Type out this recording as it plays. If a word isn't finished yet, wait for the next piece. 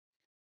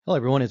Hello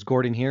everyone, it's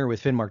Gordon here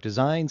with Finmark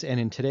Designs, and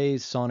in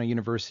today's Sauna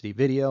University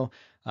video,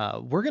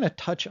 we're going to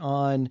touch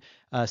on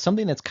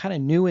something that's kind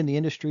of new in the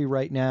industry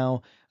right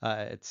now.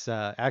 It's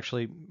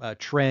actually a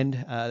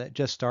trend that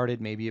just started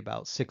maybe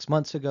about 6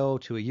 months ago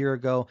to a year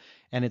ago,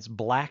 and it's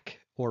black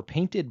or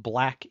painted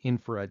black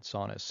infrared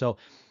saunas. So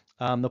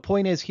the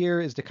point is here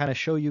is to kind of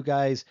show you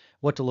guys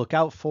what to look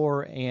out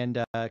for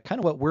and kind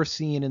of what we're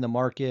seeing in the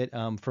market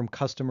from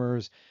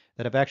customers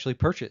that have actually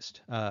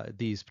purchased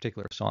these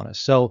particular saunas.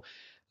 So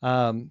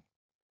um,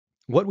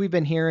 what we've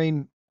been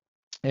hearing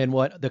and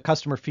what the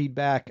customer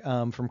feedback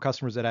from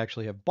customers that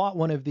actually have bought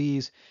one of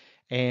these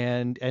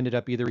and ended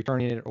up either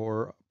returning it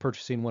or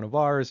purchasing one of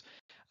ours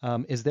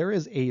is there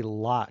is a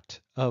lot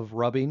of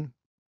rubbing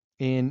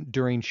in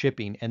during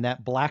shipping, and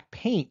that black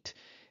paint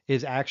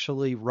is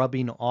actually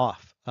rubbing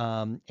off.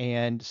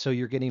 And so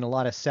you're getting a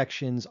lot of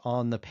sections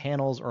on the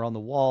panels or on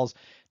the walls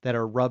that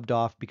are rubbed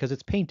off because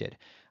it's painted.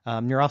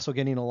 You're also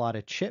getting a lot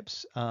of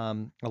chips,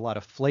 a lot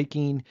of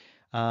flaking,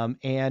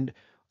 and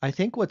I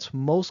think what's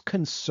most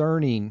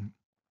concerning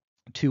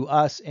to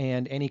us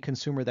and any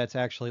consumer that's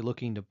actually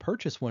looking to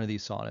purchase one of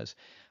these saunas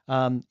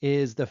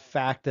is the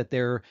fact that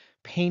they're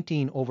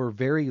painting over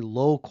very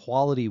low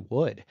quality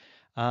wood.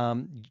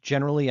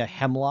 Generally a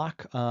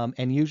hemlock,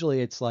 and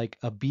usually it's like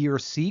a B or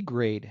C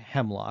grade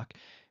hemlock.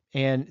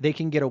 And they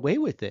can get away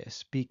with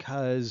this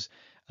because,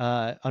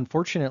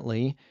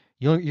 unfortunately,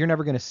 you're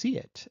never going to see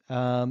it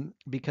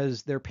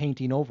because they're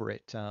painting over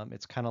it.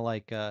 It's kind of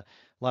like a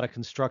lot of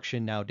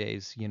construction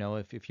nowadays.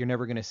 If you're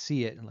never going to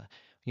see it,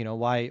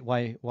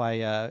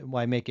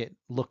 why make it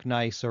look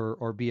nice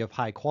or be of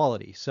high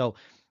quality? So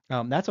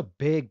that's a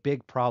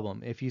big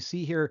problem. If you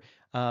see here,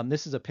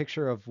 this is a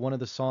picture of one of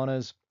the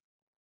saunas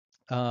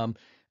um,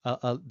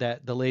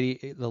 that the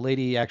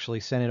lady actually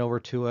sent it over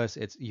to us.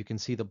 You can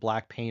see the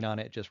black paint on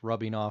it just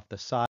rubbing off the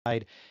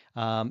side.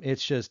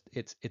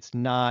 It's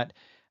not.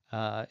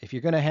 If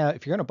you're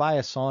gonna buy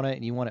a sauna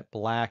and you want it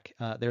black,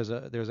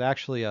 there's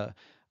actually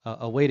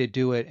a way to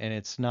do it, and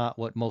it's not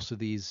what most of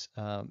these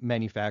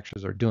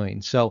manufacturers are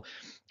doing. So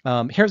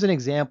here's an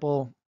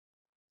example.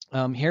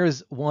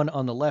 Here's one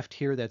on the left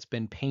here that's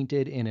been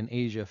painted in an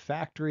Asia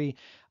factory.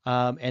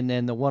 And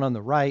then the one on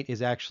the right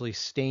is actually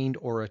stained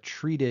or a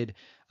treated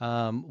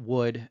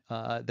wood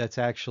that's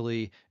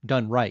actually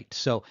done right.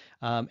 So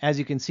as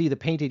you can see, the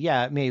painted,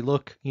 yeah, it may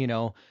look,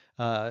 oh,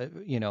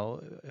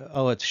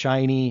 it's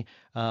shiny,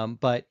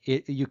 but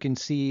you can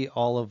see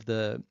all of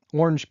the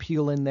orange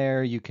peel in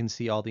there. You can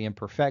see all the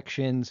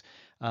imperfections.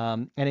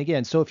 And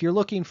again, so if you're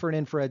looking for an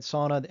infrared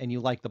sauna and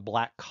you like the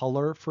black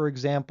color, for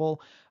example,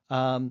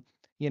 um,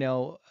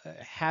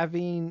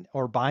 having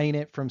or buying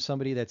it from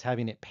somebody that's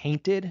having it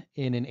painted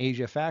in an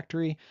Asia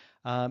factory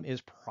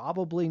is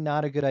probably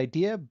not a good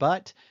idea,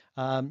 but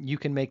you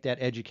can make that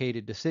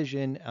educated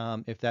decision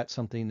if that's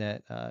something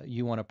that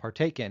you want to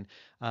partake in.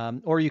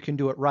 Or you can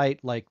do it right,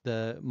 like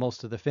the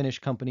most of the Finnish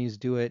companies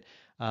do it,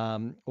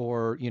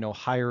 or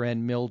higher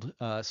end milled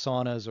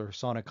saunas or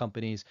sauna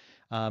companies,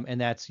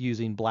 and that's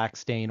using black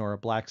stain or a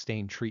black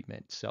stain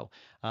treatment. So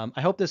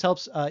I hope this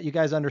helps you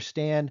guys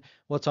understand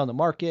what's on the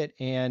market,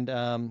 and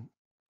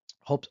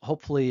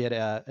hopefully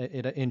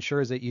it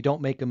ensures that you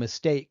don't make a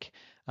mistake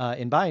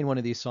in buying one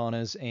of these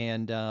saunas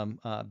and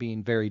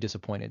being very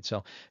disappointed.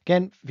 So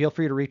again, feel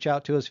free to reach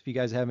out to us if you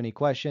guys have any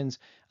questions.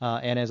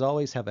 And as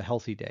always, have a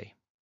healthy day.